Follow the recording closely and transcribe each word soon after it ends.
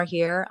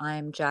here.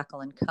 I'm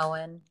Jacqueline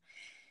Cohen,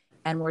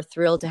 and we're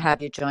thrilled to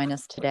have you join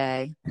us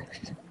today,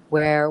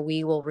 where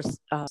we will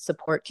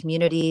support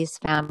communities,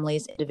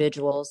 families,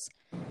 individuals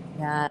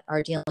that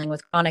are dealing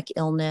with chronic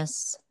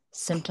illness,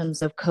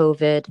 symptoms of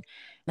COVID,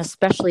 and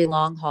especially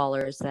long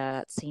haulers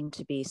that seem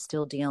to be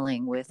still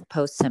dealing with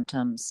post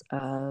symptoms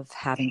of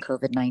having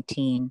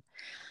COVID-19.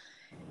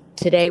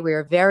 Today, we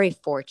are very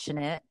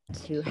fortunate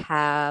to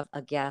have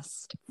a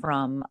guest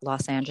from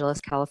Los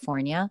Angeles,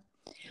 California,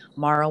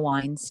 Mara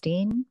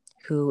Weinstein,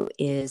 who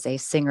is a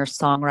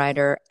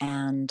singer-songwriter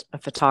and a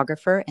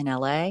photographer in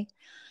LA.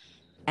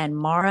 And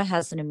Mara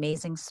has an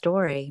amazing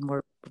story, and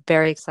we're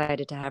very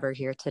excited to have her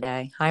here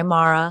today. Hi,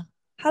 Mara.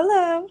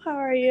 Hello, how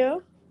are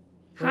you?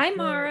 Hi,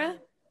 Mara.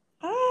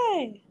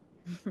 Hi.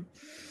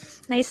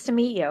 Nice to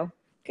meet you.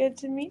 Good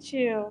to meet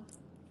you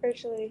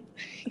virtually.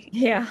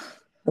 Yeah.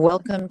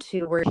 Welcome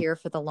to We're Here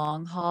for the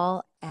Long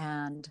Haul.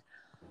 And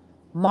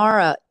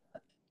Mara,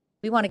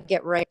 we want to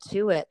get right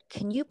to it.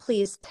 Can you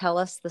please tell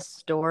us the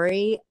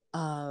story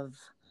of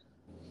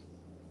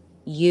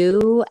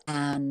you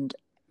and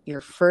your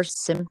first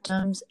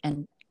symptoms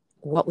and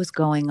what was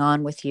going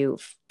on with you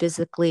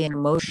physically and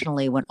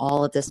emotionally when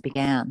all of this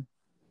began?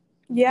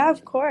 Yeah,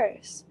 of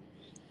course.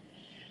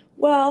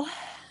 Well,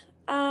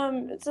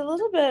 it's a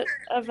little bit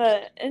of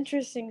an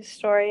interesting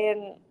story,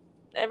 and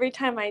every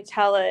time I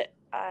tell it,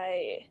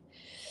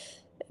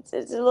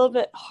 it's a little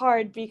bit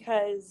hard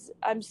because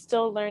I'm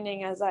still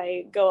learning as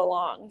I go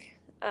along.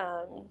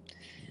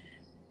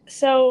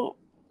 So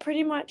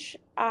pretty much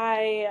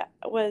I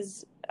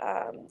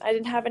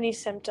didn't have any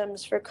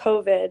symptoms for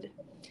COVID,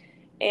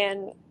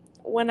 and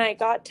when I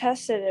got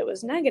tested, it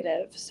was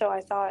negative, so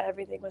I thought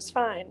everything was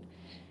fine.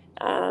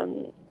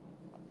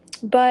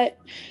 But,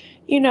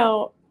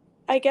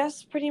 I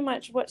guess pretty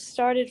much what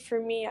started for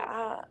me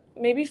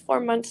maybe 4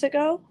 months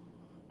ago.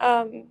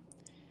 4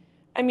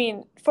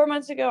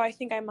 months ago, I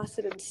think I must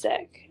have been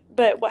sick.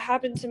 But what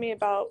happened to me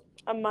about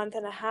a month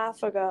and a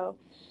half ago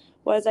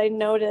was I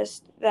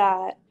noticed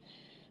that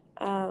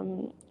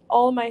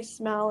all my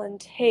smell and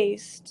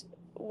taste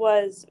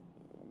was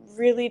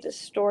really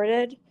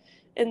distorted,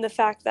 in the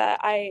fact that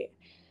I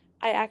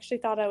actually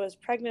thought I was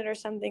pregnant or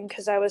something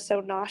because I was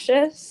so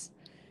nauseous.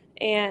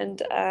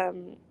 And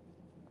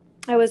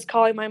I was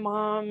calling my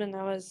mom and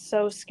I was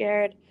so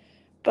scared.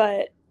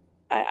 But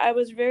I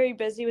was very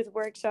busy with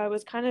work, so I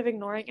was kind of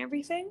ignoring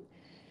everything.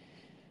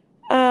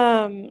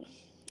 And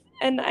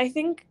I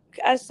think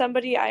as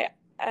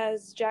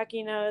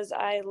Jackie knows,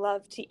 I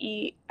love to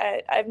eat.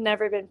 I've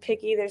never been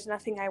picky. There's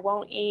nothing I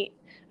won't eat.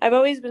 I've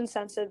always been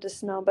sensitive to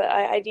smell, but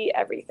I'd eat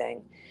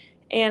everything.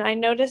 And I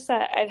noticed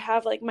that I'd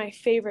have like my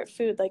favorite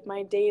food, like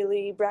my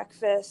daily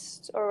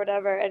breakfast or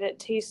whatever, and it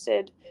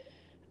tasted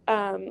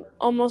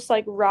almost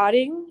like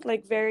rotting,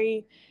 like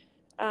very,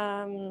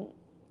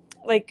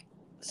 like,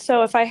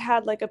 so if I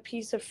had like a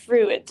piece of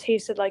fruit, it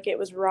tasted like it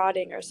was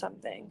rotting or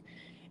something.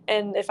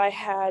 And if I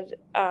had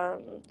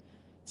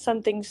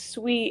something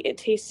sweet, it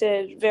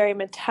tasted very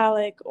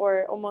metallic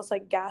or almost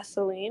like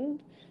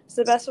gasoline. It's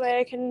the best way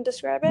I can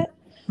describe it.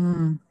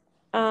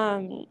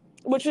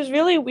 Which was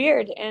really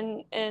weird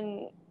and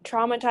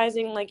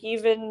traumatizing. Like,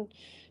 even,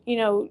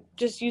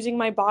 just using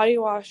my body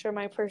wash or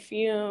my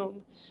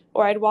perfume,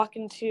 or I'd walk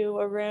into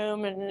a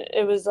room and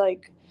it was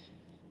like,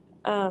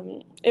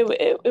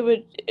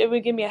 it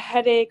would give me a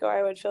headache, or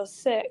I would feel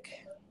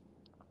sick.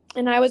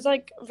 And I was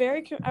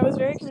very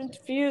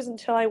confused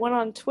until I went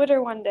on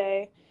Twitter one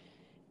day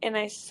and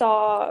I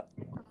saw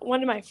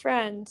one of my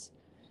friends.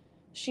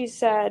 She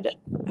said,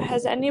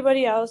 "Has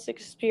anybody else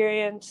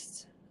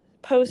experienced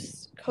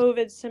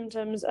post-COVID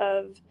symptoms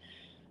of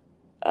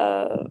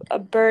a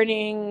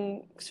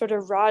burning, sort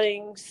of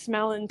rotting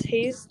smell and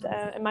taste?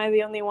 Am I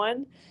the only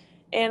one?"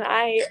 And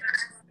I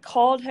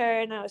called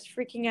her and I was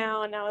freaking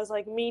out and I was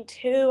like, "Me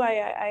too.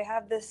 I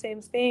have the same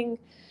thing.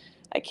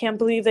 I can't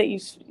believe that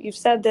you've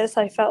said this."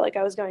 I felt like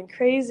I was going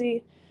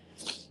crazy.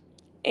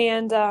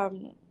 And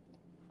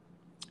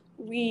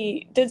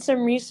we did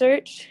some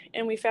research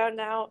and we found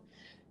out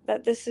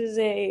that this is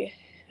a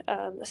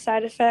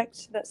side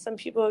effect that some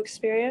people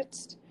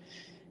experienced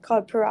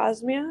called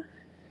parosmia,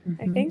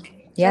 I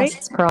think. Yes, right?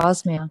 it's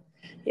parosmia.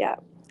 Yeah.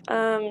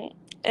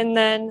 And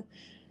then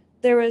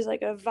there was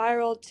like a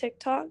viral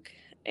TikTok,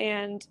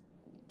 and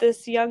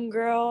this young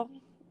girl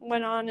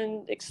went on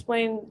and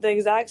explained the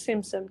exact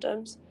same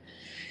symptoms,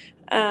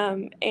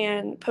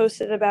 and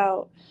posted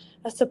about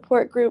a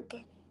support group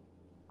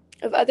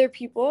of other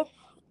people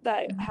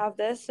that have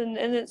this. And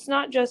it's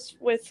not just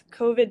with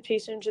COVID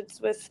patients, it's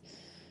with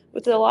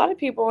a lot of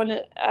people.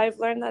 And I've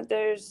learned that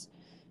there's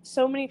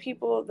so many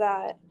people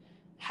that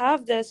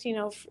have this,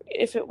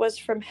 if it was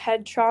from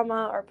head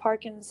trauma or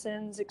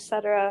Parkinson's,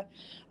 etc.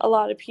 A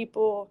lot of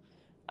people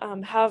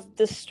have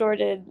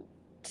distorted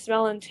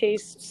smell and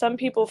taste, some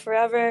people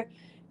forever.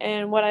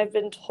 And what I've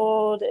been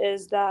told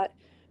is that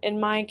in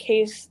my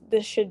case,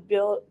 this should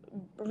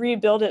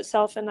rebuild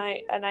itself, and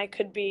I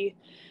could be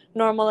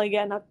normal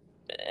again, up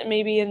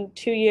maybe in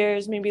 2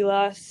 years, maybe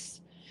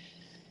less.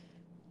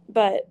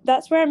 But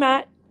that's where I'm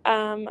at.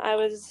 I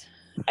was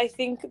I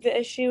think the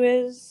issue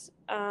is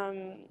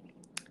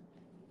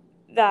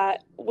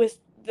that with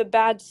the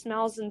bad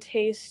smells and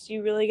tastes,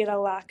 you really get a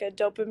lack of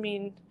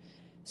dopamine.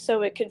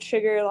 So it could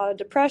trigger a lot of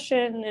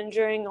depression. And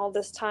during all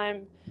this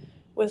time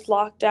with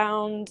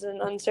lockdowns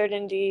and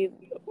uncertainty,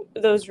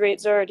 those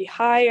rates are already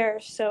higher.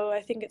 So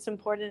I think it's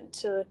important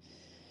to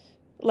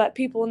let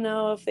people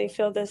know if they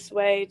feel this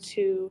way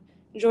to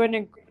join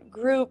a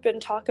group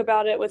and talk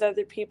about it with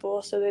other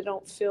people so they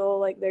don't feel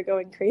like they're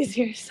going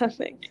crazy or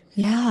something.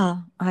 Yeah,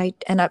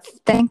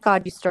 thank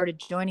God you started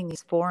joining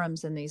these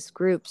forums and these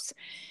groups.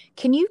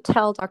 Can you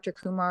tell Dr.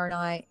 Kumar and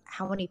I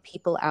how many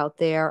people out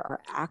there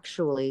are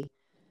actually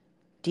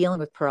dealing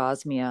with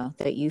parosmia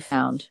that you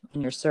found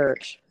in your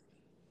search?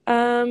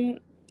 Over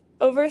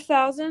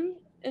 1,000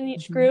 in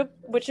each group,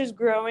 which is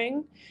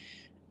growing.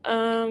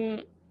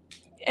 And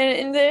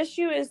the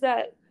issue is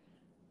that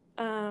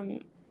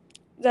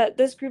that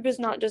this group is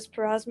not just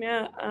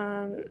parosmia.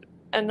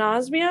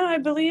 Anosmia, I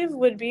believe,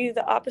 would be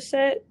the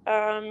opposite.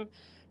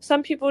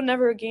 Some people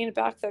never gain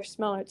back their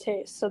smell or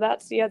taste, so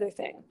that's the other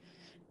thing.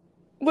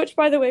 Which,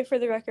 by the way, for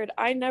the record,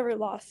 I never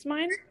lost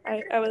mine.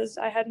 I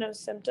had no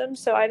symptoms,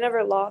 so I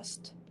never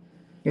lost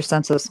your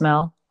sense of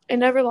smell. I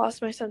never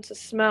lost my sense of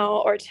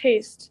smell or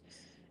taste.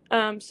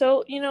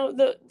 So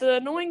the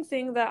annoying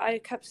thing that I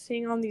kept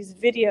seeing on these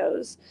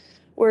videos,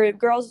 where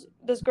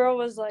this girl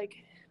was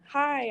like,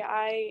 "Hi,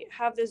 I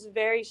have this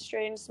very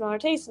strange smell or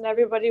taste," and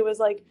everybody was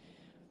like,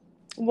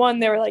 one,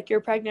 they were like,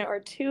 "You're pregnant," or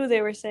two,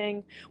 they were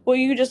saying, "Well,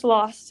 you just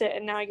lost it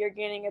and now you're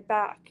gaining it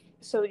back,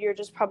 so you're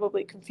just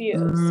probably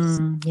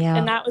confused." Yeah.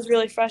 And that was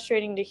really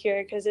frustrating to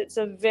hear, because it's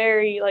a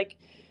very, like,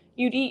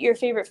 you'd eat your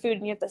favorite food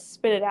and you have to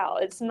spit it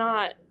out. It's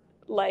not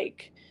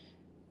like,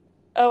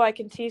 oh, I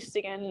can taste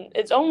again.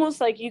 It's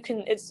almost like you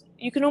can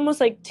almost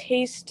like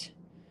taste,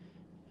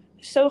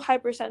 so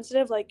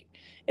hypersensitive. Like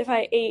if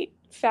I ate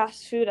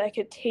fast food, I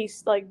could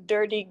taste like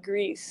dirty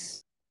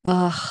grease.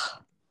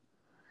 Ugh.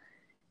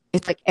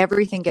 It's like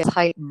everything gets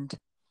heightened.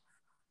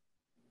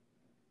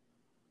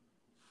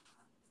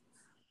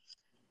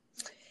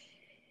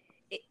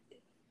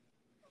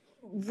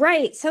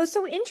 Right.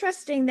 So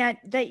interesting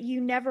that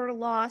you never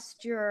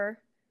lost your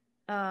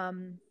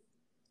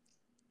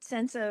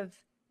sense of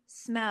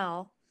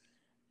smell,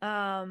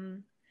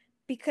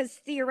 because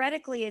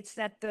theoretically it's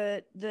that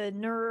the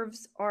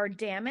nerves are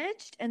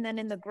damaged, and then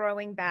in the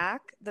growing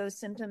back those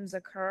symptoms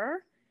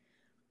occur.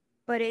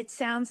 But it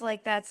sounds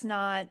like that's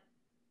not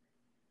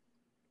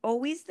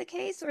always the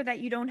case, or that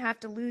you don't have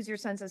to lose your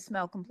sense of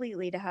smell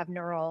completely to have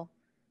neural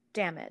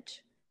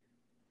damage.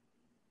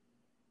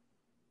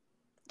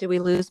 Did we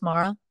lose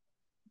Mara?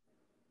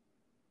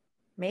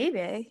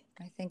 Maybe.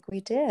 I think we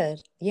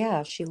did.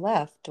 Yeah, she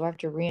left. Do I have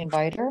to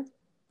re-invite her?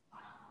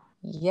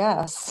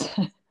 Yes.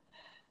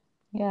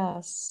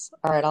 Yes.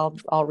 All right, I'll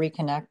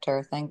reconnect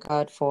her. Thank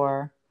God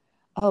for...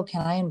 Oh,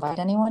 can I invite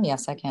anyone?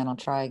 Yes, I can. I'll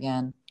try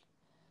again.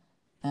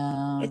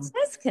 It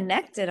says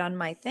connected on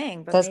my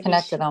thing, but it says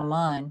connected on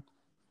mine.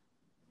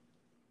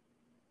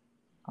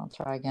 I'll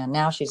try again.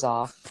 Now she's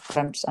off,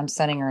 but I'm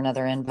sending her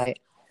another invite.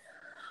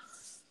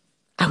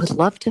 I would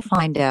love to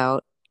find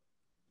out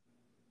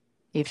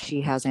if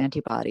she has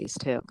antibodies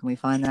too. Can we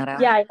find that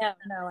out? Yeah, I know.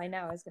 No, I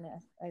know. I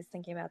was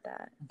thinking about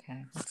that.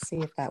 Okay, let's see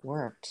if that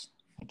worked.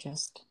 I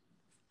just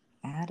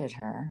added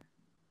her.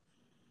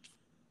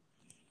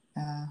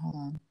 Hold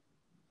on.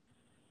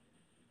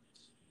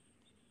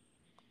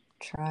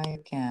 Try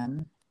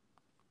again.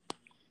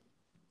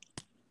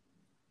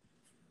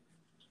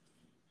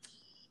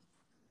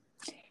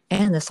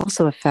 And this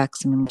also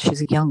affects, I mean,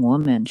 she's a young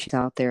woman. She's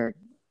out there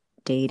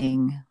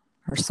dating.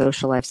 Her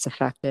social life's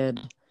affected.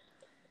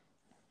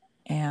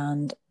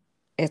 And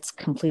it's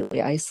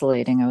completely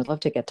isolating. I would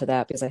love to get to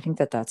that, because I think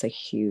that that's a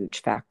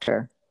huge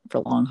factor for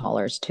long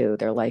haulers too.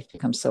 Their life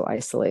becomes so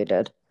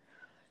isolated.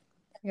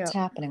 Yeah. What's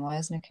happening? Why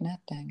isn't it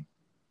connecting?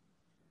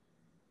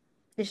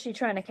 Is she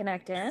trying to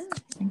connect in?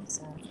 I think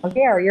so. Oh,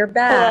 Gary, you're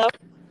back. Hello?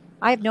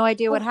 I have no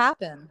idea what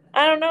happened.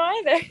 I don't know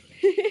either.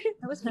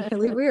 That was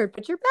really weird,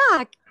 but you're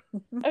back.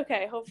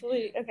 Okay,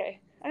 hopefully. Okay,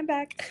 I'm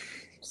back.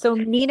 So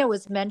Nina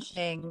was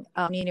mentioning,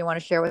 Nina, you want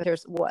to share with her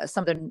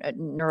some of the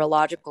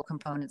neurological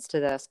components to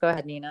this? Go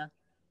ahead, Nina.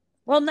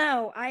 Well,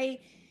 no, I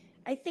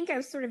think I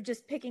was sort of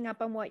just picking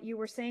up on what you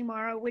were saying,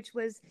 Mara, which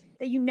was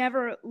that you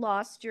never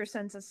lost your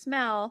sense of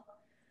smell,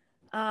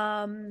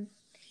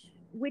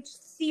 which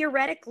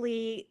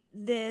theoretically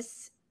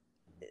this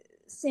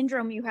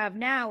syndrome you have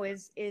now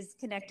is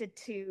connected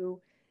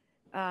to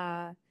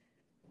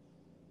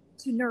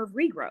nerve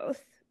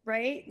regrowth,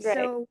 right?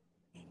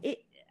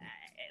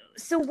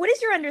 So what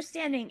is your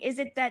understanding? Is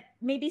it that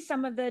maybe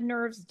some of the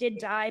nerves did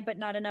die, but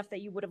not enough that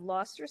you would have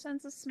lost your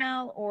sense of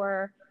smell,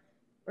 or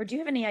do you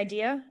have any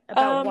idea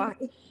about why?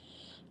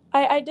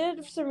 I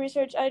did some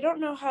research. I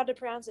don't know how to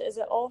pronounce it. Is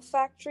it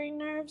olfactory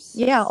nerves?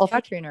 Yeah,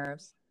 olfactory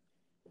nerves.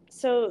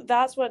 So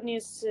that's what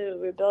needs to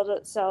rebuild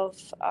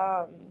itself.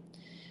 I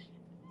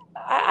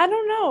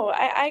don't know.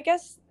 I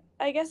guess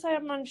I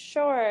am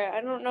unsure.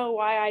 I don't know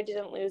why I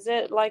didn't lose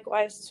it.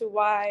 Likewise to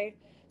why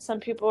some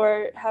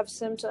people have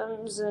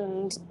symptoms,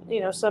 and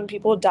some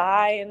people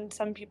die, and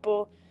some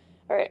people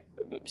are,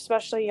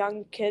 especially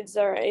young kids,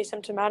 are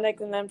asymptomatic,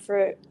 and then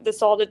for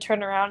this all to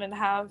turn around and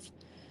have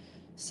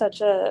such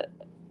a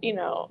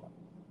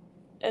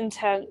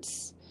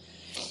intense.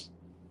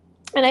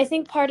 And I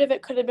think part of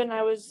it could have been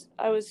I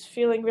was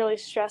feeling really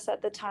stressed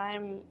at the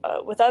time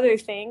with other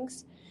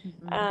things,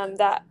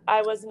 that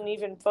I wasn't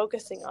even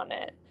focusing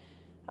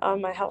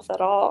on my health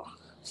at all.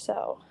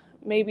 So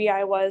maybe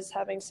I was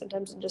having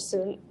symptoms and just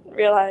didn't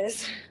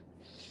realize.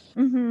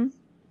 Mm-hmm.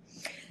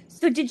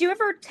 So did you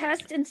ever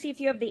test and see if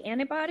you have the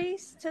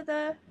antibodies to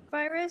the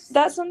virus?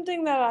 That's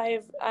something that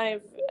I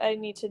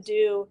need to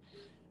do.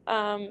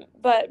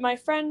 But my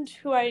friend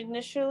who I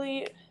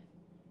initially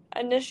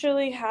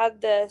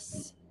had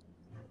this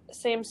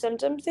same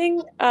symptom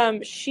thing,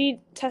 she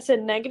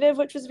tested negative,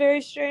 which was very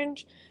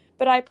strange.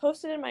 But I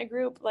posted in my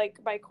group like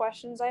my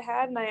questions I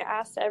had, and I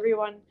asked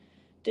everyone,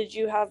 did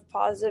you have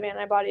positive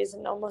antibodies?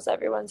 And almost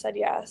everyone said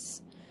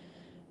yes.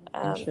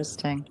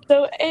 Interesting.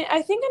 So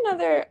I think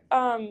another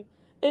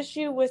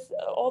issue with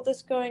all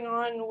this going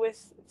on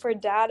for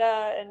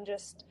data and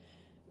just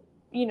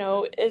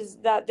is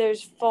that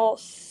there's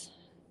false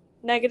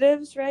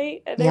negatives,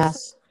 right?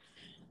 Yes.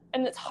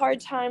 And it's a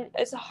hard time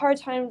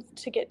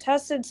to get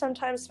tested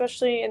sometimes,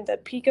 especially in the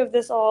peak of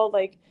this all.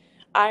 Like,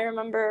 I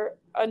remember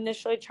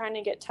initially trying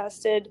to get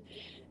tested,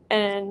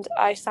 and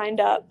I signed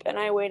up and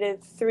I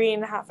waited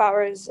 3.5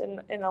 hours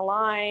in a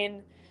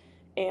line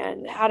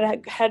and had to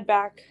head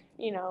back,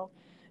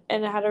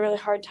 and I had a really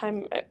hard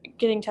time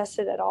getting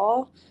tested at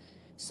all.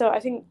 So I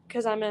think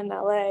because I'm in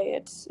LA,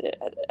 it's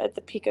at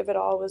the peak of it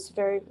all was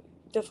very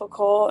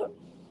difficult.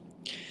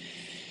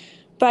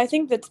 But I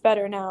think that's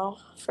better now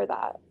for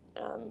that.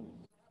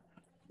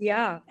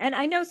 Yeah. And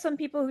I know some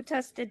people who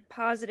tested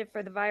positive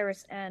for the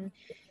virus and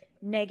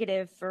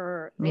negative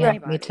for the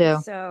antibodies. Me too.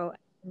 So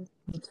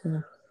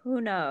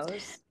who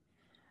knows?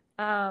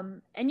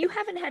 And you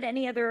haven't had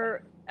any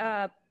other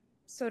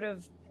sort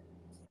of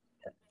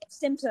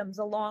symptoms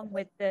along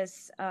with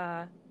this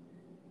I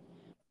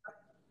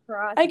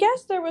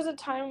guess there was a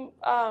time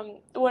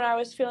when I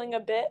was feeling a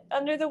bit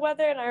under the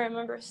weather, and I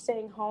remember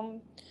staying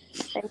home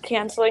and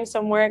canceling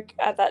some work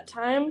at that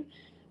time.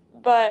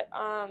 But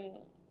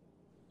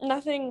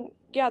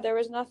there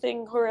was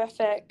nothing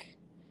horrific.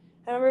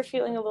 I remember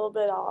feeling a little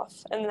bit off,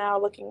 and now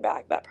looking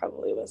back, that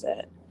probably was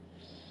it.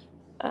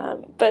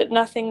 But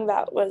nothing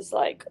that was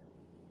like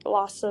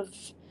loss of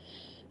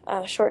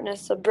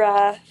shortness of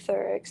breath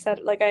or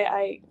etc. Like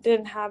I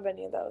didn't have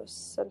any of those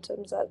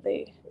symptoms that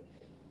they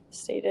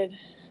stated.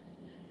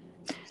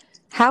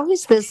 How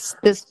is this?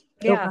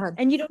 Yeah,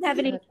 and you don't have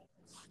any.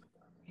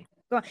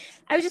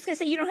 I was just gonna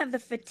say, you don't have the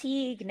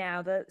fatigue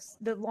now, the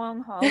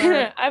long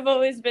hauler. I've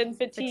always been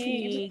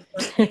fatigued.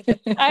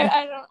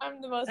 I'm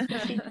the most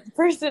fatigued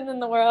person in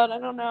the world. I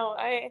don't know.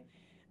 I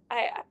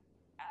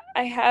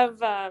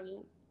have I've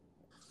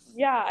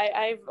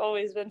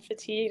always been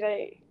fatigued.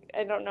 I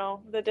don't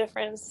know the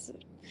difference.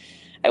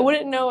 I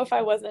wouldn't know if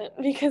I wasn't,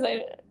 because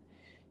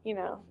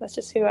that's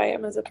just who I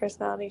am as a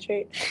personality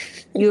trait.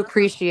 You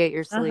appreciate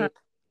your sleep.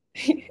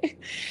 I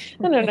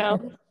don't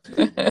know.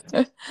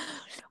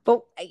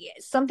 But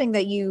something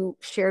that you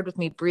shared with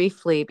me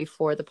briefly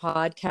before the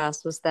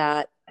podcast was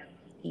that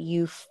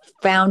you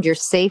found your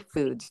safe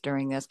foods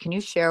during this. Can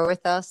you share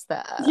with us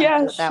what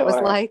that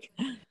was like?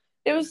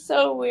 It was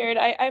so weird.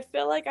 I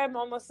feel like I'm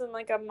almost in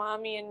like a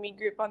mommy and me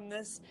group on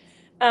this,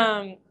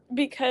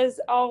 because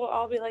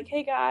I'll be like,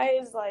 hey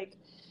guys, like,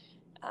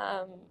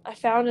 I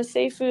found a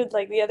safe food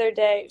like the other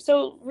day.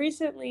 So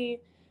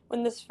recently,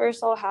 when this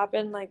first all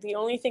happened, like the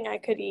only thing I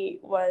could eat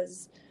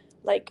was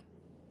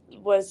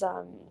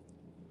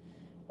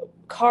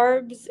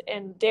carbs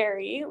and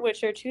dairy,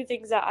 which are two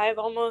things that I've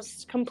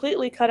almost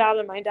completely cut out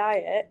of my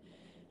diet,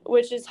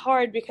 which is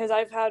hard because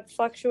I've had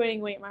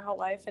fluctuating weight my whole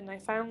life, and I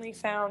finally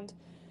found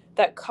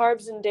that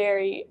carbs and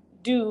dairy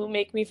do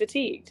make me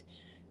fatigued.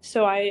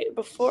 So I,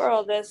 before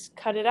all this,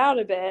 cut it out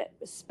a bit,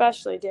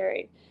 especially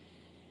dairy.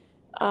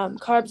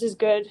 Carbs is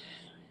good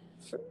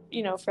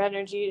for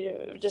energy,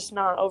 just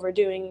not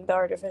overdoing the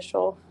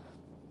artificial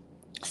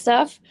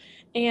stuff.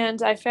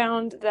 And I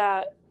found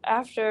that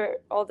after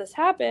all this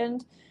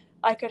happened,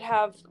 I could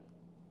have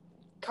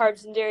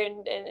carbs and dairy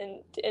and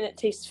it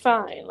tastes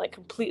fine, like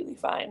completely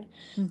fine.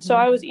 Mm-hmm. So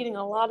I was eating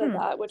a lot of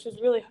that, which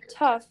was really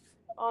tough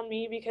on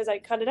me because I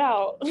cut it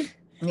out.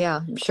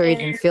 Yeah, I'm sure you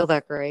didn't feel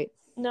that great.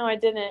 No, I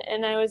didn't.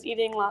 And I was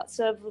eating lots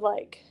of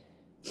like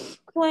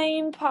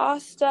plain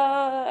pasta.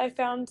 I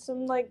found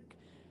some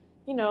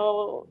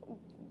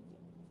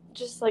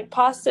just like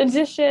pasta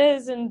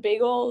dishes and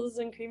bagels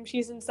and cream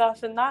cheese and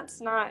stuff. And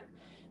that's not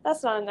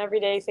an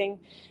everyday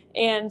thing.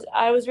 And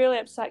I was really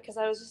upset because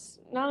I was just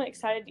not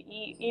excited to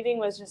eat. Eating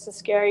was just a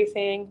scary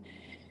thing.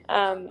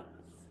 But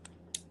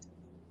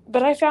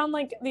I found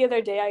like the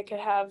other day I could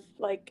have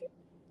like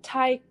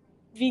Thai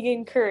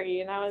vegan curry,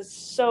 and I was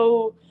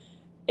so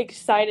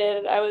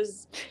excited.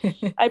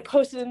 I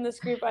posted in this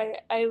group.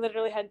 I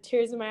literally had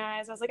tears in my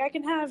eyes. I was like, I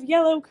can have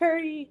yellow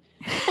curry.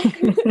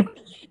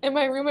 And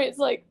my roommate's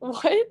like,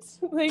 what?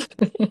 Like,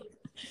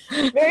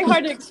 very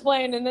hard to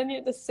explain. And then you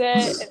have to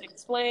sit and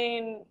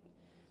explain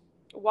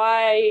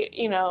why,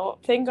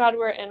 thank God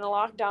we're in a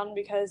lockdown,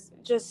 because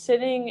just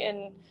sitting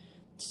and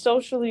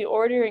socially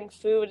ordering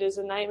food is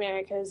a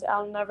nightmare, because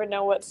I'll never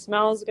know what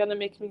smell is going to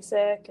make me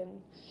sick.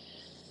 And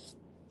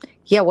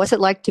yeah, what's it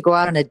like to go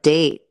out on a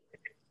date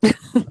with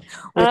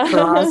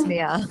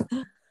parosmia?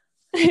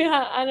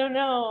 Yeah, I don't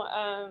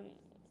know.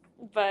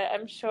 But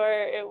I'm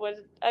sure it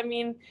would. I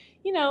mean,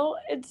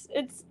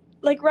 it's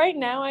like right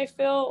now I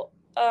feel,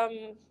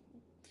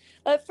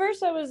 at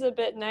first I was a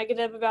bit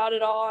negative about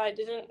it all. I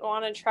didn't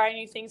want to try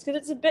new things because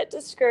it's a bit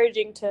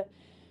discouraging to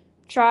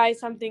try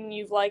something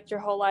you've liked your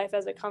whole life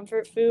as a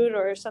comfort food,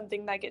 or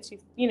something that gets you,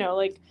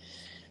 like,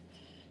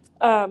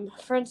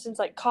 for instance,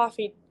 like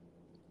coffee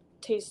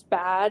tastes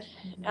bad.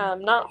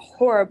 Not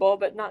horrible,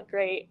 but not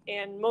great.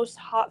 And most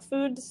hot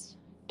foods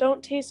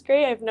don't taste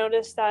great. I've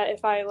noticed that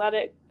if I let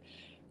it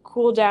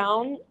cool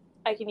down,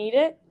 I can eat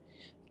it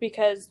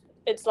because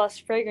it's less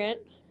fragrant.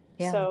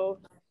 Yeah. So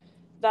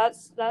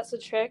that's a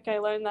trick. I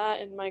learned that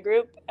in my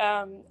group.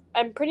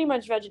 I'm pretty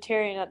much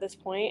vegetarian at this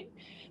point.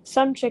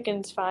 Some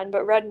chicken's fine,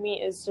 but red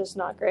meat is just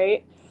not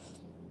great.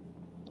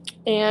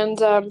 And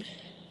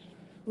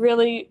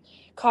really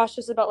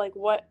cautious about like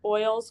what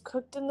oils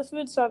cooked in the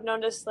food. So I've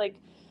noticed like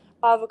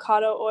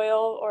avocado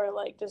oil or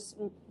like just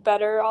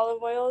better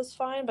olive oil is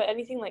fine, but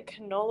anything like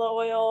canola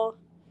oil,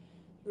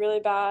 really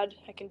bad.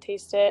 I can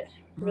taste it,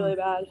 really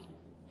bad.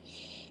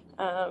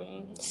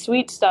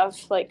 Sweet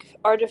stuff, like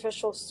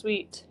artificial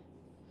sweet,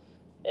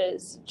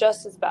 is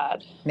just as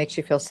bad. Makes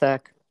you feel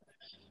sick.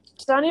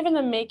 It's not even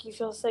to make you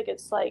feel sick.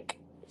 It's like,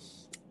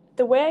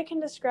 the way I can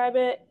describe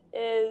it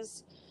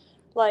is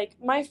like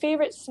my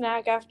favorite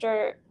snack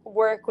after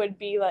work would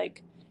be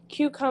like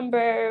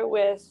cucumber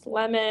with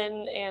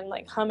lemon and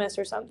like hummus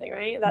or something,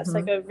 right? That's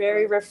like a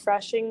very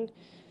refreshing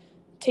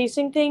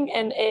tasting thing,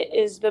 and it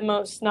is the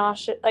most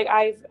nauseous. Like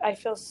I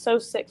feel so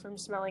sick from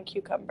smelling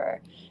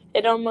cucumber.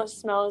 It almost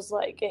smells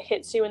like it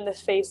hits you in the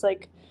face,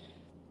 like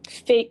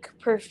fake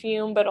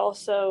perfume, but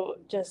also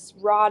just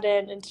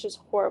rotten. It's just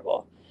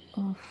horrible.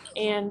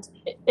 And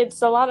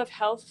it's a lot of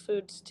health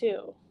foods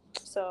too.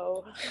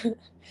 So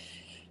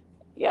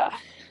yeah,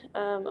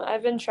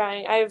 I've been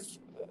trying. I've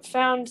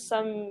found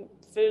some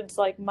foods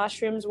like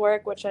mushrooms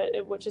work, which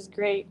is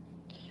great.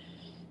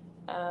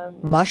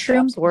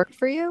 Mushrooms work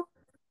for you?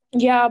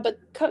 Yeah, but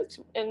cooked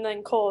and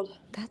then cold.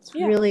 That's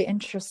really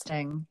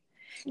interesting.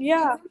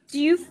 Yeah.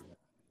 Do you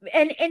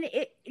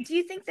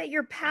think that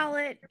your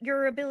palate,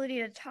 your ability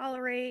to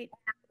tolerate,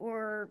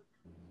 or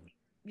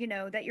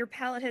that your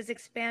palate has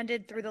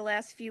expanded through the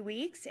last few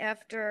weeks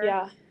after?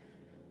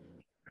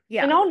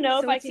 Yeah. And I'll know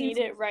if I can eat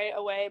it right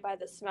away by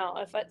the smell.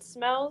 If it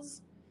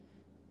smells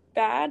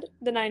bad,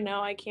 then I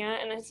know I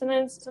can't. And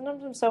sometimes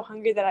I'm so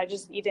hungry that I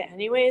just eat it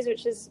anyways,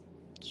 which is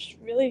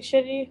really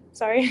shitty.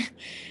 Sorry.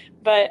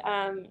 But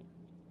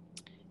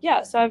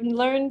yeah, so I've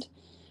learned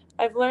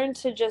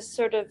to just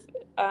sort of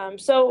I'm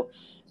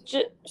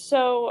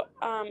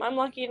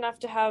lucky enough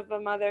to have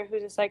a mother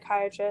who's a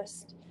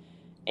psychiatrist,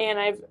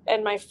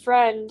 and my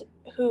friend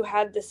who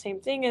had the same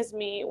thing as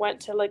me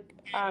went to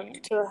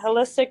to a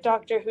holistic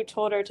doctor who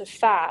told her to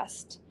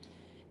fast.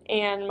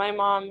 And my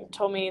mom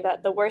told me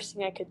that the worst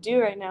thing I could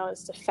do right now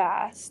is to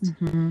fast,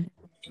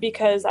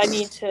 because I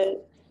need to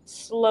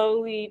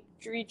slowly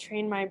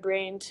retrain my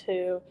brain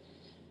to,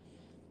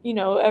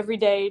 every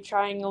day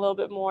trying a little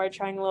bit more,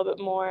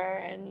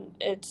 and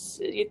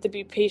you have to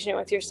be patient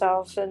with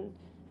yourself. And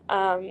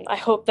I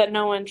hope that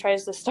no one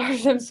tries to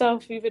starve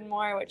themselves even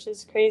more, which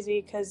is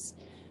crazy because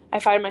I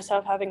find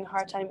myself having a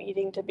hard time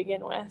eating to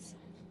begin with.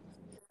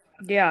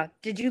 Yeah.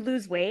 Did you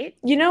lose weight?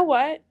 You know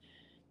what?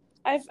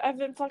 I've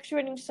been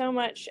fluctuating so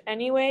much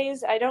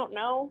anyways. I don't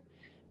know.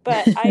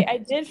 But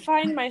I did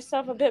find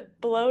myself a bit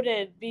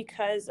bloated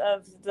because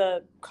of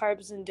the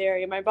carbs and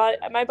dairy. My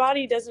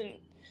body doesn't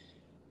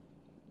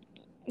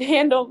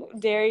handle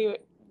dairy.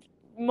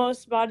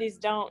 Most bodies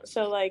don't.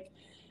 So like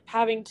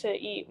having to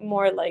eat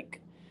more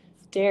like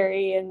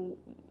dairy and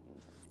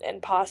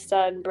pasta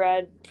and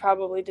bread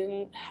probably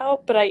didn't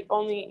help, but I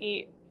only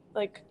eat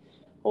like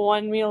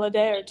one meal a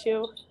day or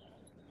two.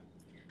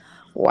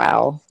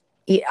 Wow.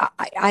 Yeah,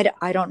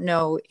 I don't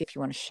know if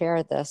you want to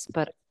share this,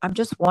 but I'm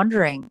just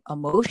wondering,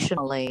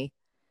 emotionally,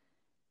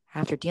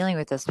 after dealing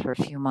with this for a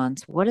few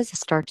months, what does it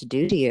start to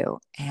do to you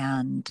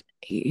and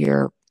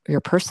your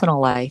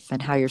personal life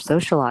and how you're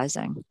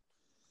socializing?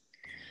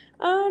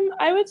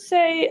 I would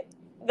say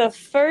the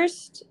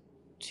first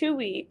 2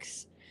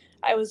 weeks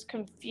I was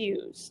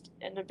confused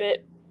and a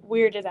bit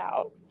weirded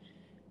out.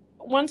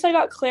 Once I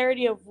got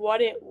clarity of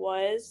what it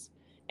was,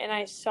 and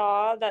I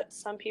saw that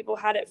some people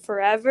had it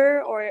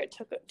forever or it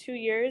took 2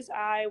 years,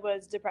 I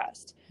was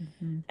depressed.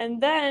 And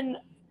then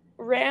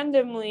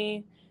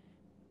randomly,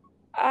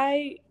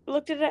 I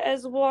looked at it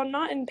as, well, I'm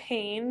not in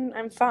pain.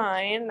 I'm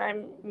fine.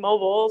 I'm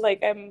mobile.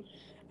 Like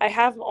I I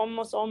have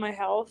almost all my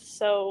health.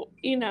 So,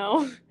 you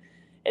know,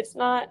 it's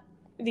not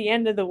the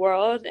end of the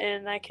world.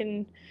 And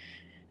I'm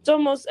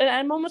almost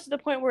at the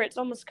point where it's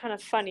almost kind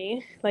of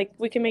funny. Like,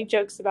 we can make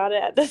jokes about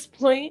it at this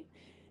point.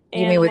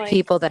 You mean And with like,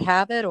 people that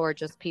have it or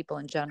just people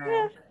in yeah,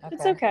 general?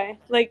 it's Okay. okay.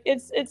 Like,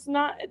 it's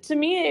not, to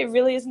me, it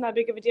really isn't that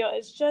big of a deal.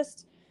 It's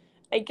just,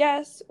 I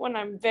guess when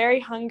I'm very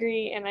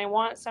hungry and I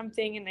want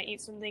something and I eat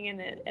something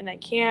and I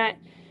can't,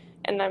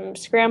 and I'm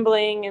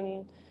scrambling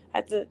and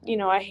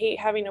I hate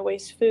having to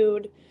waste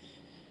food.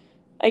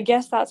 I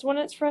guess that's when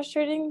it's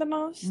frustrating the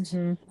most.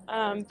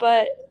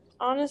 But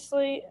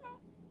honestly,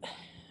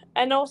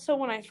 and also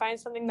when I find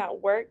something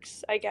that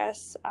works, I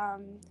guess,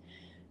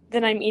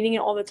 then I'm eating it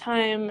all the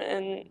time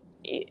and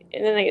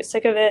then I get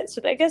sick of it.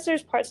 So I guess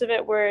there's parts of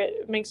it where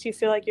it makes you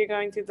feel like you're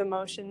going through the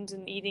motions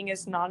and eating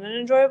is not an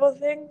enjoyable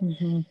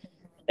thing.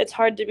 It's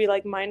hard to be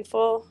like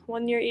mindful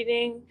when you're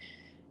eating.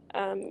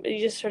 You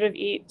just sort of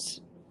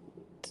eat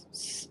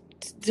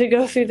to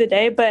go through the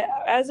day. But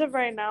as of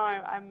right now,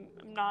 I'm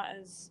not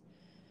as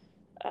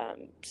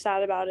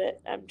sad about it.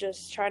 I'm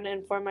just trying to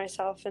inform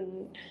myself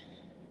and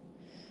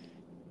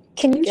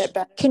get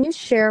better. Can you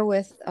share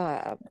with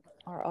our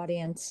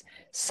audience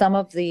some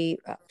of the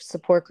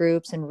support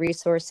groups and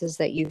resources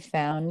that you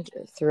found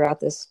throughout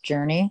this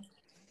journey?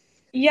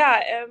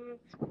 Yeah.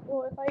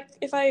 Well,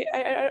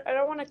 I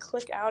don't want to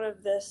click out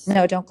of this.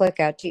 No, don't click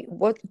out. You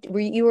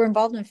were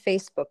involved in a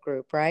Facebook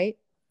group, right?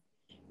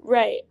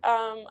 Right.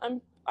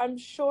 I'm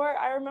sure.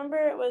 I remember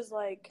it was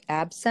like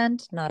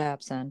Absent, not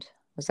absent.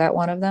 Was that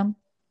one of them?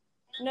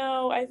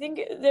 No, I think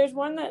there's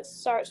one that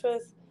starts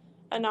with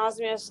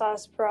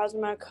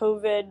anosmia/parosmia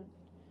COVID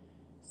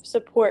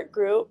support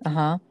group.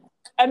 I'm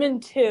in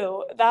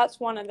 2. That's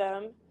one of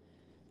them.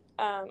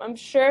 I'm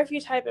sure if you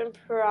type in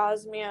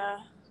parosmia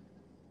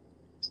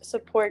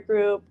support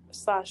group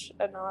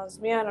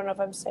 /anosmia, I don't know if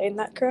I'm saying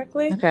that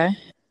correctly. Okay.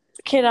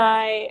 Can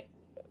I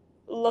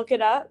look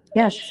it up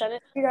and send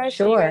it to you guys?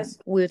 Sure. So you guys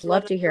We'd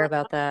love to hear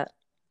about that.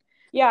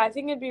 Yeah, I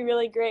think it'd be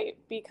really great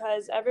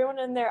because everyone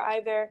in there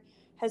either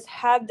has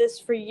had this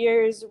for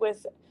years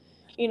with,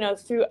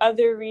 through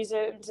other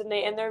reasons, and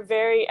they're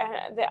very.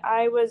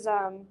 I was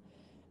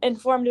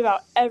informed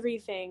about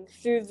everything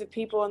through the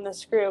people in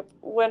this group.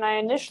 When I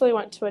initially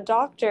went to a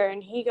doctor,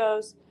 and he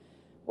goes,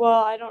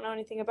 "Well, I don't know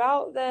anything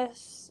about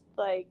this.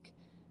 Like,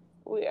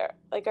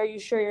 are you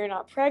sure you're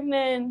not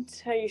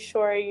pregnant? Are you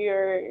sure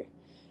you're?"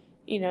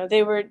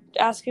 They were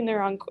asking the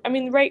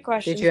right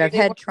questions. Did you have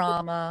head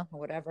trauma or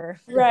whatever?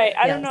 Right.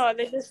 I don't know.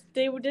 They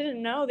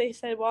didn't know. They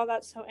said, "Well,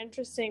 that's so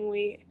interesting.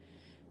 We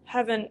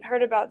haven't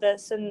heard about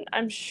this." And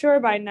I'm sure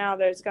by now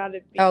there's got to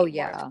be. Oh,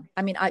 yeah.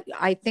 I mean,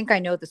 I think I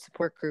know the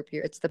support group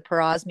here. It's the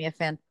Parosmia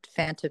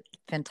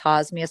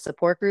Phantasmia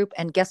support group.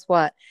 And guess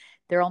what?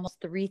 There are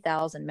almost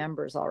 3,000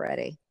 members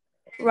already.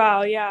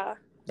 Wow. Yeah.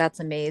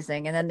 That's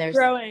amazing. And then there's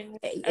growing.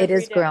 It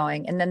is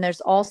growing. And then there's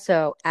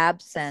also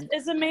Absent.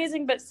 It's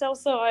amazing, but still,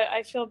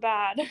 I feel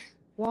bad.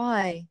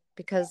 Why?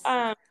 Because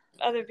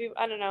other people,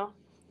 I don't know.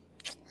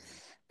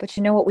 But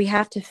you know what? We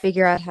have to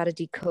figure out how to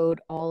decode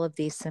all of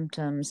these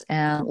symptoms.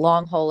 And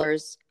long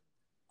haulers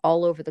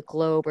all over the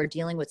globe are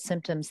dealing with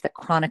symptoms that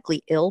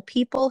chronically ill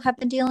people have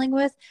been dealing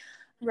with.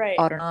 Right.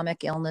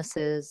 Autonomic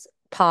illnesses,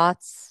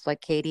 POTS,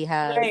 like Katie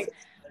has. Right.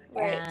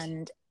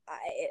 And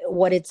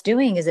what it's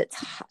doing is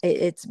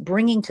it's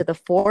bringing to the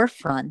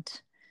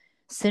forefront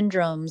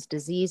syndromes,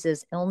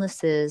 diseases,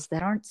 illnesses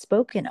that aren't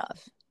spoken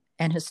of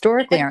and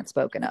historically aren't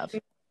spoken of.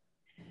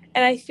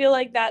 And I feel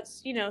like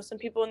that's, some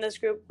people in this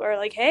group are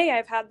like, "Hey,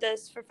 I've had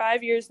this for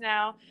 5 years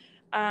now.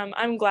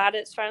 I'm glad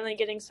it's finally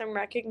getting some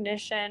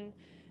recognition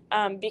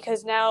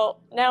because now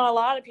a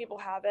lot of people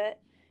have it,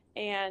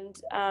 and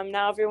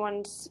now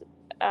everyone's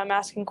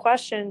asking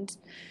questions,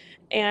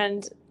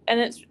 and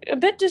it's a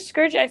bit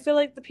discouraging. I feel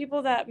like the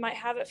people that might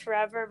have it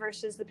forever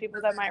versus the people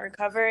that might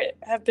recover it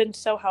have been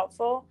so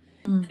helpful,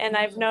 and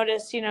I've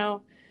noticed,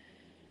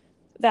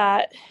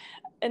 that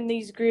in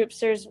these groups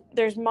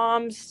there's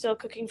moms still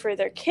cooking for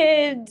their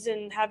kids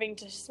and having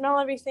to smell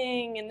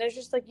everything, and there's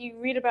just like you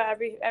read about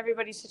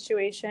everybody's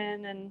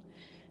situation, and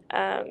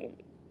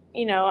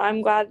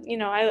I'm glad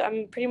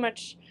I'm pretty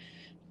much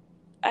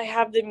I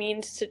have the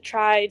means to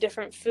try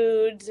different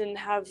foods and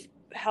have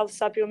health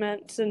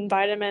supplements and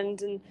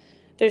vitamins, and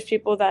there's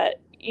people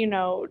that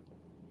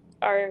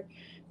are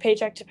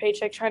paycheck to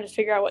paycheck trying to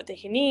figure out what they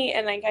can eat,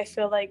 and I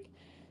feel like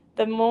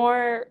the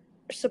more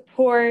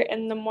support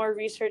and the more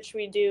research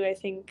we do, I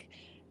think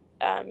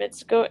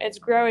it's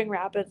growing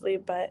rapidly,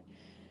 but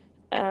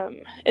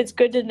it's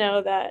good to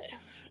know that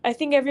I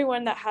think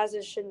everyone that has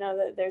it should know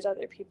that there's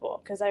other people,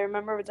 because I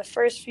remember the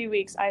first few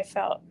weeks I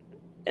felt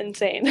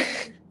insane.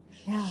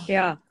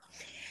 Yeah.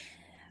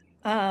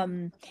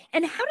 And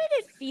how did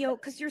it feel?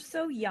 Because you're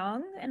so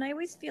young, and I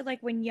always feel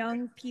like when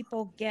young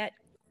people get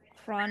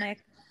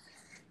chronic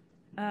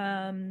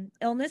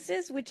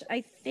illnesses, which I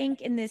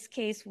think in this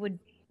case would,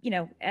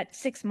 at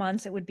 6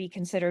 months, it would be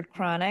considered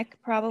chronic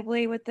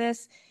probably with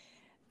this.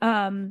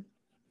 Was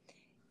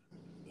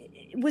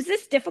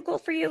this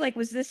difficult for you? Like,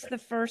 was this the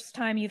first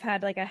time you've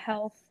had like a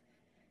health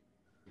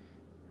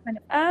kind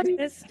of Um,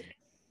 this?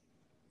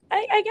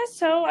 I guess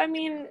so. I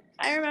mean,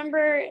 I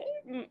remember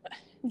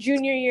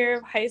junior year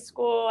of high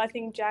school. I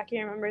think Jackie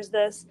remembers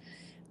this.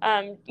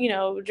 You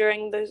know,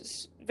 during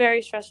this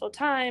very stressful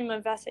time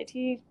of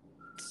SAT,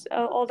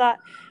 all that.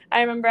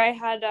 I remember I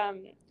had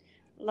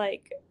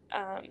like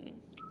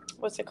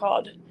what's it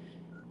called?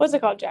 What's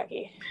it called,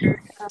 Jackie?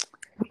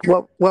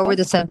 What were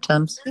the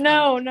symptoms?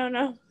 No.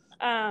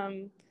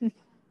 Um,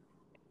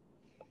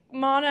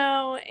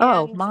 mono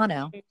Oh, and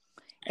mono I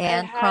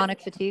and had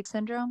chronic fatigue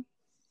syndrome.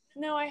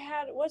 no. I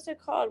had what's it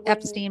called? When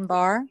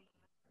Epstein-Barr.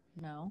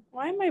 No.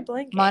 why am I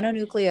blanking?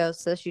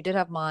 Mononucleosis. You did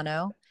have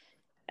mono.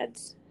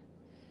 It's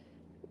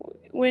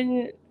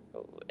when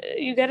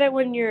you get it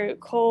when you're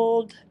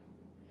cold.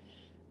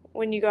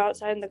 When you go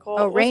outside in the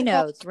cold. Oh, What's it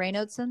called?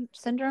 Raynaud's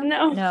syndrome.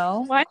 No.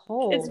 No. Why? It's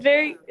Cold.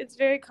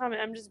 very common.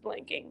 I'm just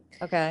blanking.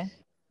 Okay.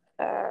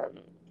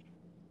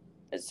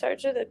 It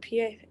starts with a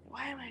P.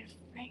 Why am I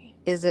blanking?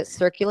 Is it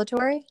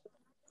circulatory?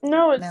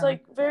 No, it's No.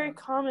 like very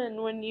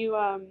common when you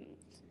I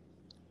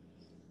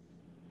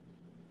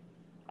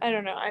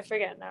don't know. I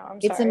forget now. I'm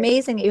sorry. It's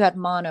amazing that you had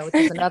mono, which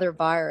is another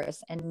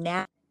virus, and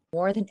now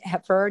more than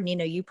ever,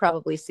 Nina, you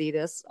probably see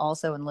this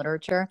also in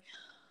literature.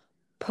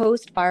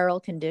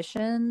 Post-viral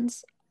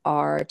conditions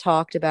are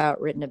talked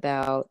about, written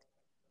about,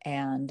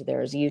 and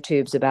there's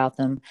YouTubes about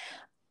them,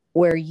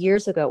 where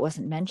years ago it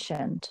wasn't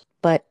mentioned.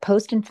 But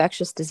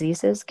post-infectious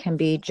diseases can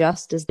be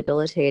just as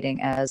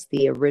debilitating as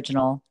the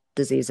original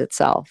disease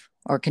itself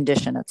or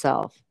condition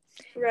itself.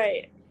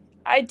 Right.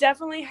 I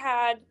definitely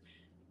had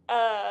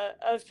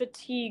a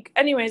fatigue.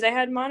 Anyways, I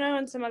had mono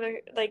and some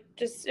other like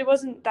just it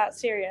wasn't that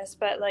serious,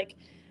 but like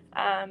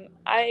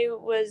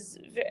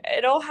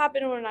it all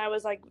happened when I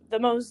was like the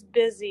most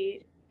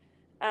busy,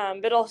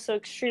 but also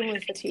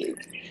extremely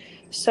fatigued.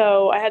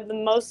 So I had the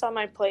most on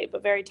my plate,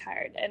 but very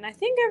tired. And I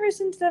think ever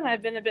since then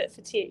I've been a bit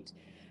fatigued.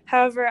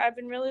 However, I've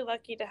been really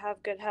lucky to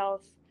have good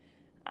health.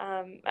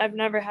 I've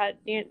never had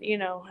you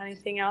know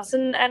anything else,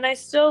 and I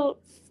still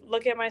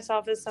look at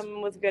myself as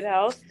someone with good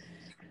health.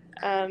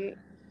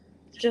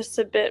 Just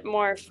a bit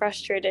more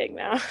frustrating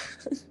now.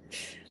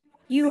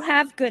 You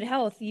have good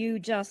health. You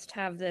just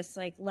have this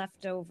like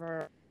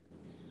leftover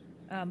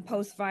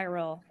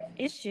post-viral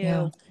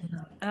issue,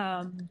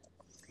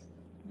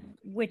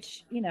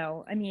 which, you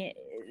know, I mean,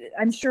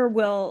 I'm sure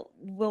will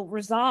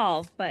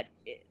resolve, but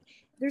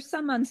there's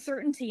some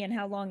uncertainty in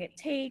how long it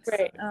takes,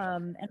 Right.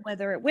 And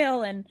whether it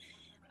will. And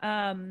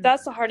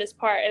that's the hardest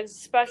part,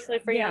 especially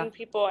for Yeah. young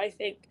people. I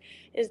think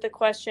is the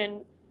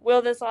question: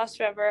 will this last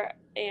forever?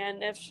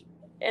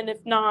 And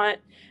if not,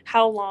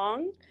 how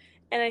long?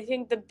 And I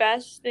think the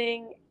best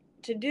thing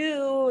to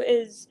do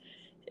is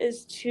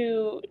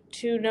to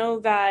know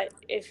that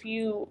if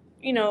you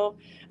know,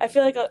 I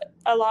feel like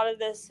a lot of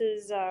this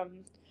is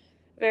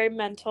very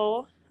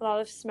mental. A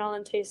lot of smell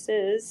and taste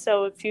is.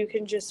 So if you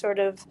can just sort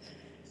of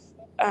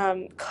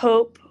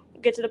cope,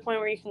 get to the point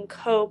where you can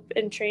cope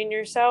and train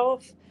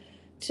yourself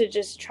to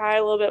just try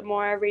a little bit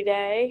more every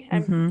day.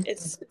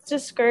 It's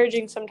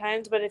discouraging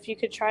sometimes, but if you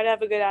could try to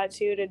have a good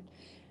attitude, and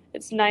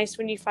it's nice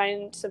when you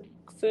find some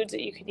foods that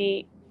you can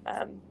eat,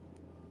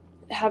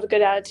 have a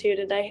good attitude.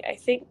 And I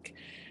think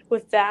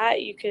with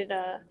that, you could,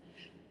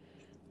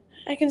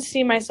 I can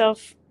see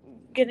myself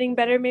getting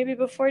better maybe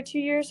before 2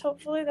 years.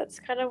 Hopefully that's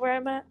kind of where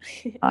I'm at.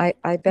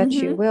 I bet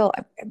you will.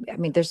 I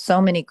mean, there's so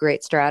many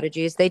great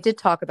strategies. They did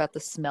talk about the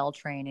smell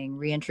training,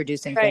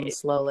 reintroducing things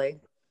slowly.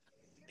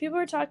 People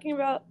are talking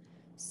about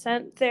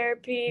scent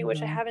therapy,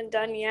 which I haven't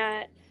done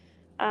yet.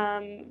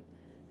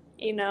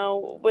 You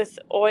know, with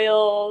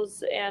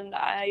oils, and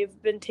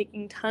I've been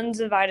taking tons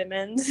of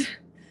vitamins.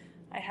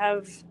 I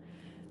have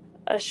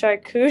a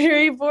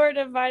charcuterie board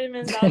of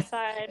vitamins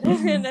outside,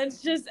 and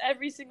that's just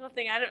every single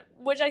thing.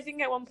 Which I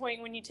think at one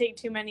point when you take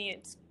too many,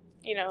 it's,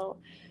 you know,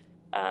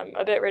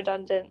 a bit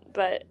redundant.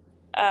 But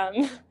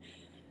I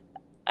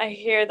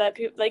hear that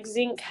people like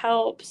zinc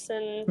helps,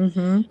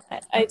 and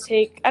I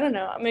take. I don't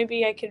know.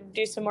 Maybe I could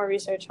do some more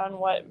research on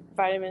what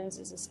vitamins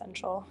is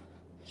essential.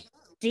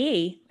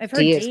 D. I've heard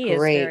D D is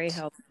very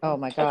helpful. Oh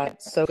my God,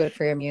 it's so good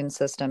for your immune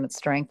system. It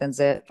strengthens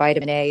it.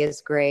 Vitamin A is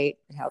great.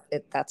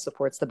 That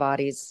supports the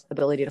body's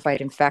ability to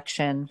fight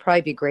infection.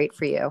 Probably be great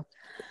for you.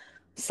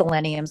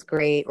 Selenium's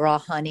great. Raw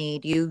honey.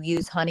 Do you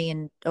use honey?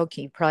 And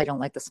okay, you probably don't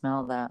like the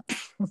smell of that.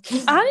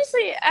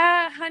 Honestly,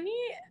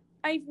 honey,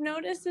 I've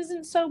noticed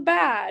isn't so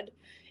bad.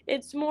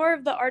 It's more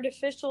of the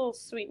artificial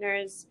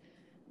sweeteners.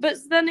 But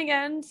then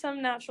again,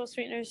 some natural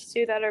sweeteners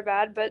too that are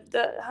bad, but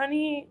the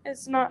honey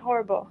is not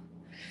horrible.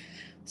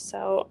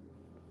 So,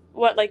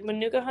 what, like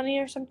Manuka honey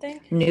or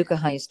something? Manuka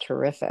honey is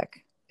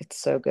terrific. It's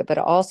so good, but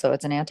also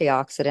it's an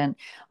antioxidant.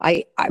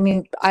 I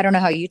mean, I don't know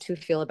how you two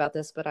feel about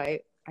this, but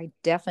I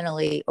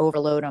definitely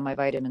overload on my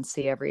vitamin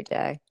C every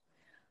day.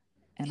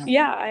 And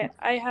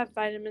I have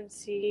vitamin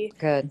C.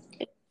 Good.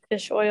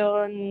 Fish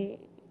oil, and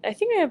I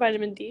think I have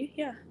vitamin D.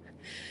 Yeah.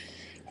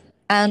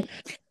 And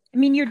I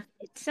mean, it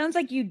sounds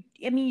like you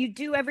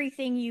do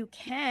everything you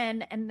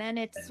can, and then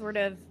it's sort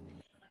of,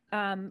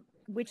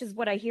 which is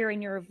what I hear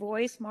in your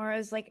voice, Mara,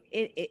 is like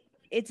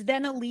it's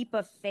then a leap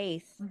of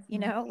faith, you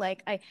Mhm. know,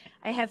 like I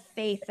have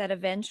faith that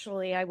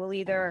eventually I will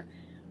either,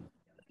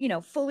 you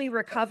know, fully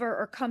recover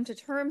or come to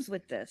terms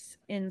with this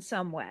in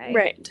some way.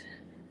 Right.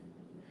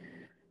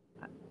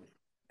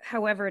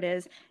 However it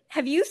is.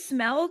 Have you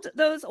smelled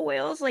those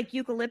oils like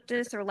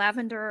eucalyptus or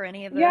lavender or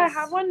any of those? Yeah, I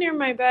have one near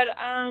my bed.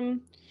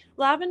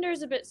 Lavender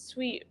is a bit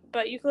sweet,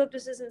 but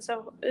eucalyptus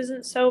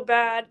isn't so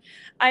bad.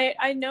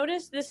 I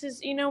noticed this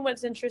is, you know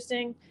what's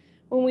interesting,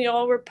 when we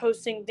all were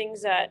posting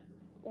things that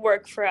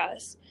work for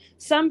us.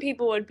 Some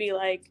people would be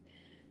like,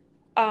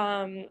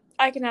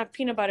 I can have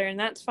peanut butter and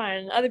that's fine.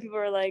 And other people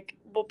are like,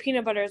 well,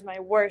 peanut butter is my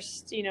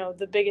worst, you know,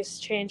 the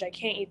biggest change. I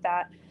can't eat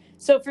that.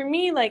 So for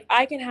me, like,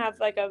 I can have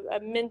like a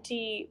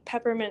minty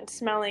peppermint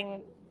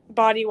smelling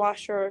body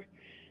wash or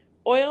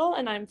oil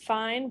and I'm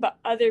fine, but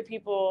other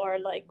people are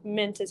like,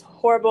 mint is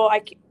horrible.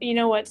 You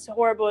know what's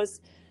horrible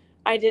is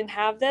I didn't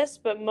have this,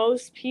 but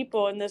most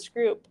people in this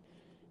group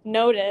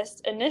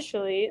noticed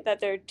initially that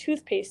their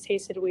toothpaste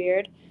tasted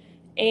weird,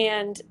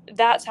 and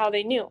that's how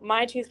they knew.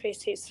 My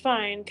toothpaste tastes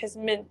fine because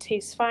mint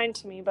tastes fine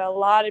to me, but a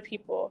lot of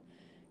people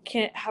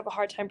can't have a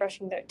hard time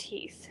brushing their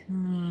teeth.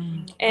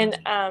 And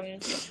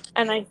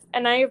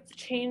I've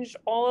changed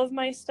all of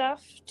my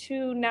stuff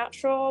to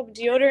natural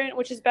deodorant,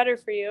 which is better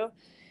for you.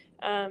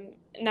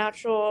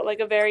 Natural, like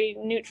a very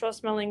neutral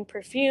smelling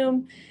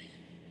perfume.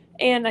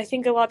 And I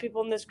think a lot of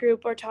people in this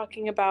group are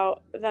talking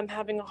about them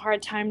having a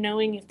hard time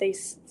knowing if they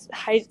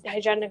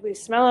hygienically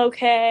smell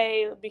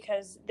okay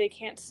because they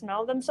can't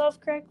smell themselves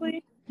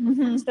correctly.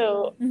 Mm-hmm.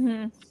 So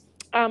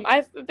Mm-hmm.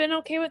 I've been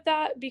okay with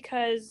that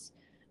because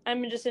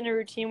I'm just in a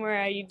routine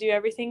where I do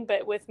everything,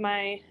 but with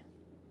my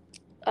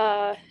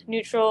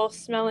neutral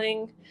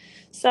smelling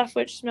stuff,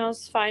 which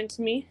smells fine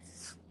to me.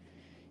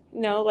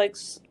 You know, like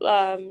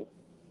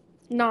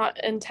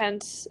not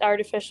intense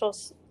artificial,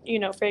 you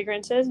know,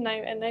 fragrances, and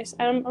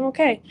I'm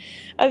okay.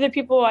 Other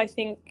people, I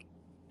think,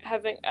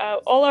 having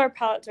all our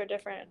palettes are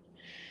different,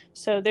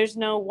 so there's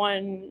no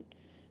one,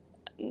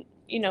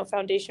 you know,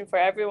 foundation for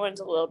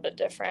everyone's a little bit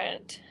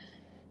different.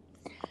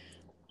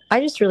 I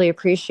just really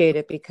appreciate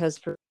it because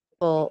for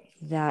people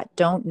that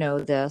don't know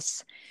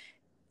this,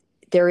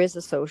 there is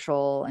a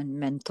social and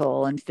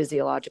mental and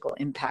physiological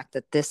impact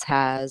that this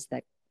has,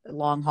 that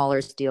long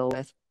haulers deal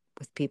with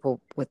people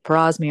with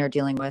parosmia are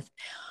dealing with,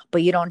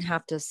 but you don't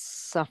have to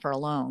suffer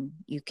alone.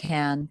 You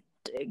can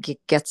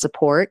get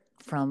support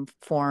from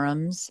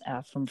forums,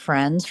 from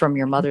friends, from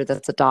your mother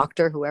that's a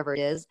doctor, whoever it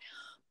is.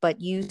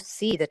 But you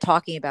see that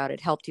talking about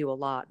it helped you a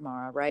lot,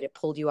 Mara, right? It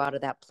pulled you out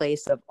of that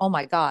place of, oh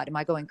my God, am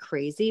I going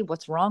crazy?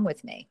 What's wrong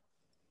with me?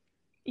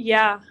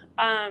 Yeah.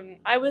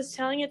 I was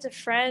telling it to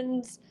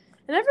friends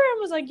and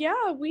everyone was like,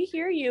 yeah, we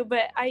hear you.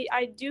 But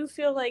I do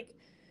feel like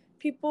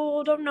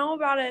people don't know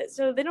about it.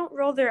 So they don't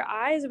roll their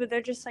eyes, but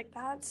they're just like,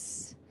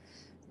 that's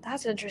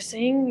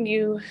interesting.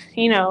 You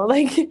know,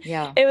 like,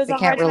 Yeah, it was they a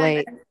can't hard time.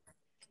 relate.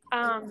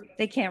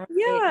 They can't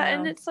relate, Yeah. no.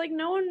 And it's like,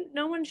 no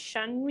one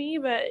shunned me.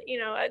 But, you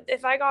know,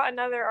 if I got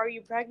another, are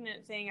you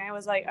pregnant thing, I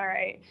was like, all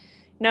right,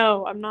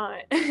 no, I'm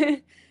not.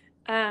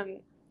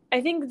 I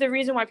think the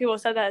reason why people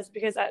said that is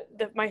because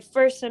my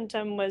first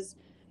symptom was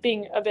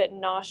being a bit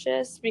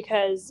nauseous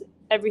because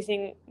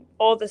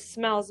all the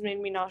smells made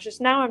me nauseous.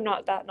 Now I'm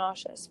not that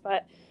nauseous,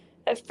 but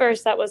at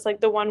first that was like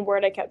the one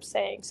word I kept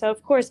saying. So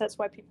of course that's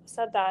why people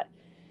said that.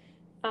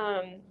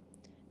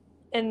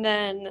 And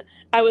then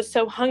I was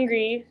so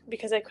hungry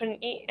because I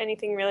couldn't eat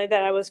anything really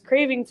that I was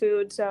craving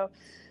food. So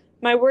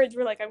my words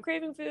were like, I'm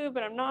craving food,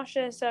 but I'm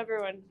nauseous. So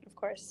everyone, of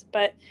course.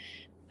 But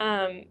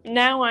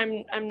now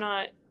I'm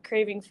not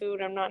craving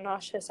food. I'm not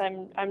nauseous.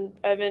 I'm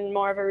in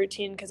more of a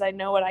routine because I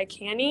know what I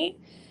can eat.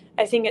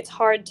 I think it's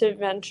hard to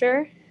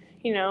venture,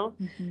 you know.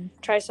 Mm-hmm.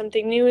 Try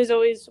something new is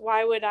always,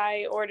 why would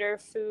I order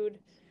food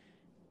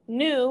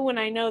new when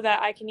I know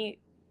that I can eat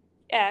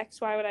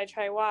X? Why would I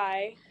try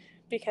Y?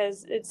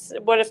 Because it's,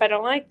 what if I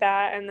don't like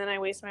that and then I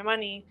waste my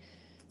money?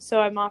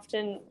 So I'm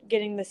often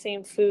getting the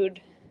same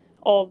food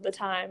all the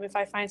time. If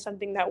I find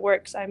something that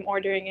works, I'm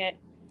ordering it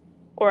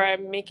or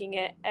I'm making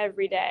it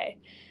every day,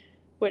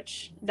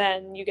 which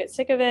then you get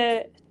sick of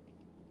it.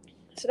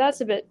 So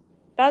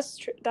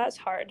that's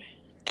hard.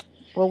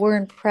 Well, we're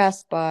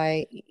impressed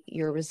by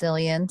your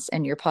resilience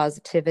and your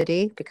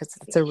positivity because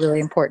it's a really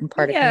important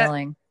part of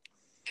healing.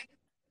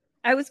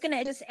 I was going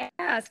to just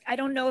ask, I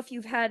don't know if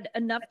you've had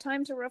enough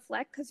time to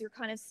reflect because you're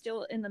kind of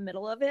still in the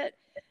middle of it.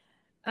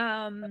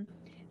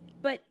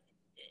 But,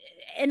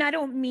 and I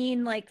don't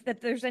mean like that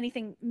there's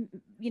anything,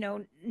 you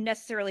know,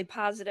 necessarily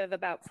positive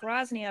about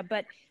parosmia,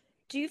 but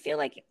do you feel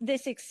like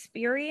this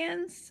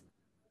experience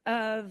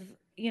of,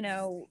 you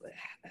know,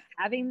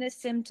 having this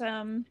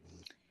symptom,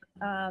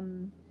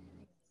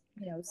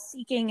 you know,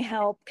 seeking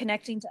help,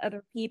 connecting to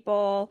other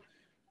people,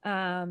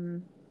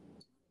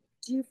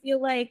 do you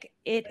feel like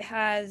it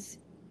has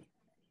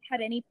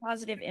had any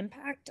positive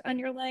impact on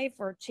your life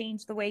or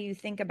changed the way you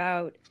think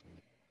about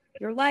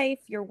your life,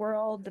 your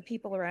world, the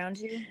people around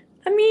you?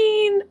 I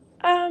mean,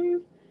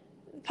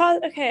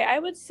 okay, I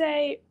would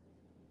say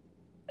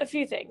a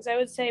few things. I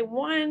would say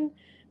one,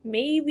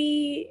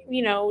 maybe,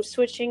 you know,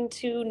 switching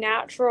to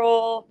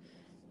natural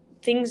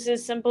things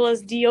as simple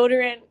as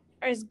deodorant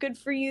is good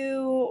for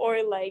you,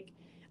 or like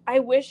I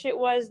wish it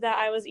was that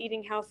I was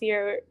eating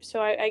healthier.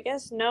 So I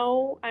guess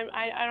no,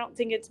 I don't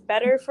think it's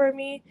better for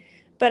me,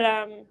 but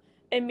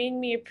it made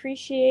me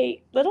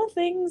appreciate little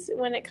things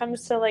when it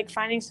comes to like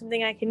finding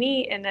something I can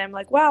eat, and I'm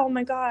like, wow, oh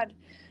my God,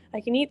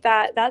 I can eat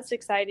that. That's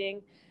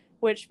exciting.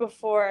 Which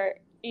before,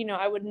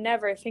 I would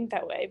never think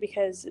that way,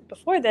 because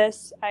before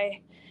this, I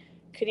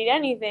could eat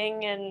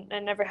anything and I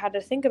never had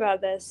to think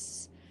about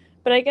this.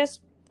 But I guess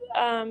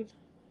no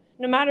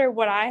matter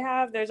what I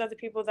have, there's other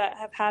people that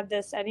have had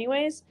this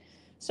anyways.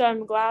 So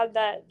I'm glad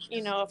that,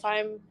 if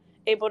I'm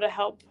able to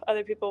help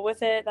other people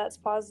with it, that's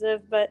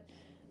positive. But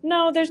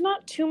no, there's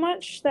not too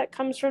much that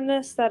comes from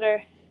this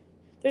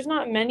there's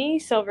not many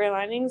silver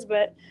linings,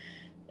 but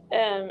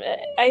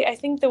I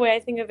think the way I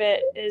think of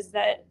it is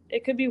that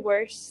it could be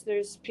worse.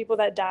 There's people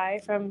that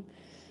die from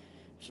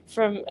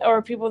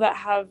or people that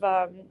have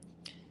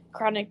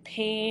chronic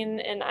pain,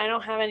 and I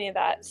don't have any of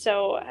that.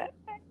 So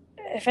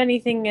if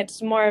anything,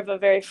 it's more of a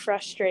very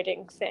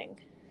frustrating thing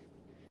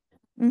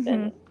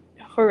than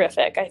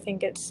horrific. I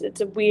think it's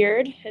a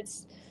weird.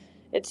 It's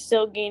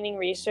still gaining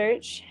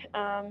research.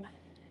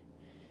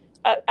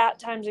 At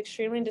times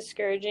extremely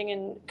discouraging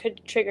and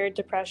could trigger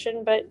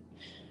depression, but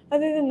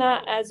other than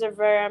that, as of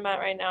where I'm at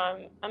right now,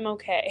 I'm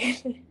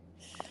okay.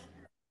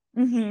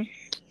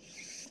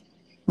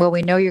 Well,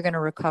 we know you're going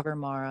to recover,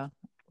 Mara.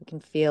 We can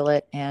feel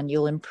it, and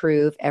you'll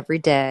improve every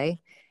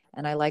day.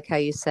 And I like how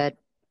you said,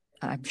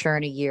 I'm sure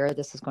in a year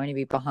this is going to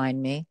be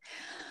behind me.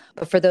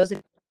 But for those of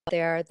you out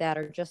there that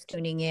are just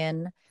tuning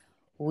in,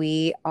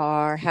 we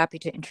are happy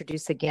to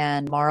introduce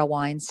again Mara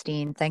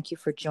Weinstein. Thank you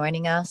for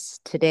joining us.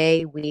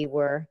 Today we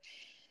were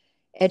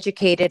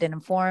educated and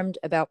informed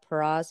about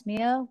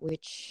parosmia,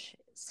 which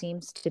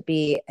seems to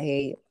be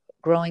a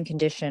growing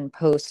condition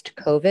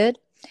post-COVID.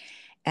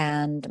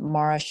 And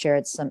Mara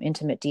shared some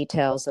intimate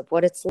details of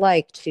what it's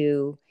like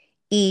to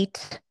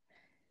eat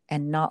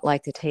and not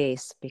like the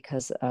taste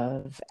because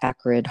of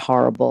acrid,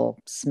 horrible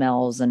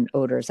smells and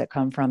odors that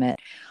come from it.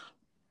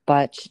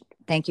 But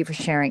thank you for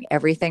sharing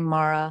everything,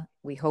 Mara.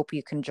 We hope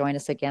you can join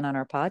us again on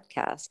our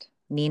podcast.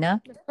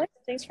 Nina?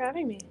 Thanks for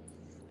having me.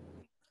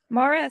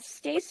 Mara,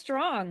 stay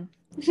strong.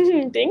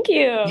 Thank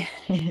you.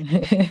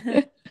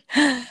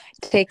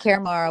 Take care,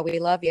 Mara. We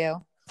love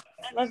you.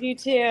 Love you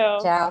too.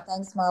 Ciao.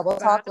 Thanks, Mara. We'll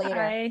talk later.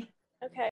 Bye. Okay.